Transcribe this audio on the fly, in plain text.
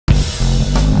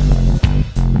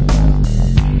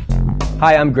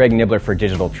Hi, I'm Greg Nibbler for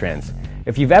Digital Trends.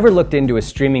 If you've ever looked into a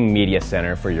streaming media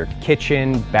center for your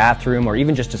kitchen, bathroom, or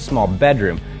even just a small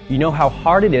bedroom, you know how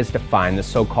hard it is to find the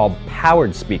so-called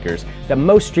powered speakers that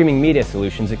most streaming media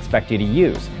solutions expect you to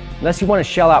use. Unless you want to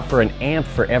shell out for an amp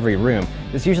for every room,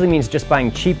 this usually means just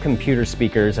buying cheap computer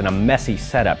speakers and a messy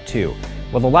setup too.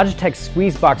 Well, the Logitech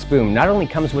Squeezebox Boom not only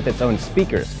comes with its own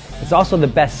speakers, it's also the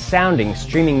best sounding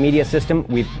streaming media system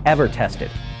we've ever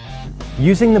tested.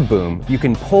 Using the Boom, you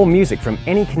can pull music from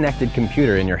any connected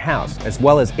computer in your house, as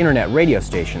well as internet radio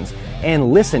stations,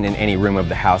 and listen in any room of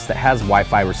the house that has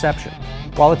Wi-Fi reception.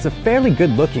 While it's a fairly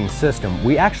good-looking system,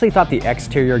 we actually thought the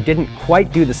exterior didn't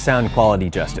quite do the sound quality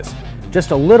justice.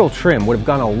 Just a little trim would have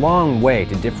gone a long way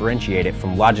to differentiate it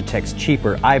from Logitech's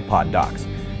cheaper iPod docks.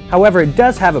 However, it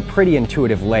does have a pretty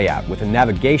intuitive layout with a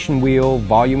navigation wheel,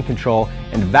 volume control,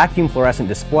 and vacuum fluorescent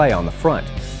display on the front.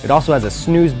 It also has a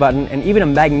snooze button and even a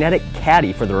magnetic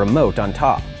caddy for the remote on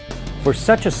top. For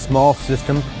such a small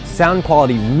system, sound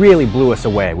quality really blew us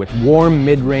away with warm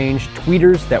mid-range,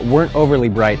 tweeters that weren't overly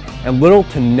bright, and little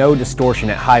to no distortion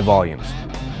at high volumes.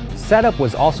 Setup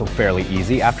was also fairly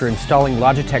easy after installing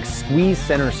Logitech's Squeeze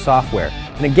Center software,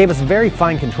 and it gave us very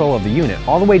fine control of the unit,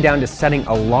 all the way down to setting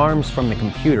alarms from the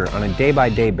computer on a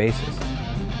day-by-day basis.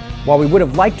 While we would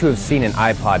have liked to have seen an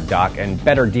iPod dock and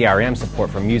better DRM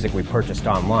support for music we purchased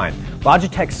online,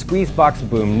 Logitech's Squeezebox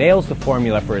Boom nails the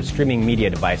formula for a streaming media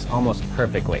device almost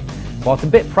perfectly. While it's a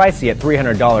bit pricey at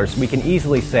 $300, we can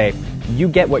easily say, you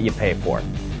get what you pay for.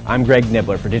 I'm Greg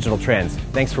Nibbler for Digital Trends.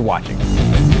 Thanks for watching.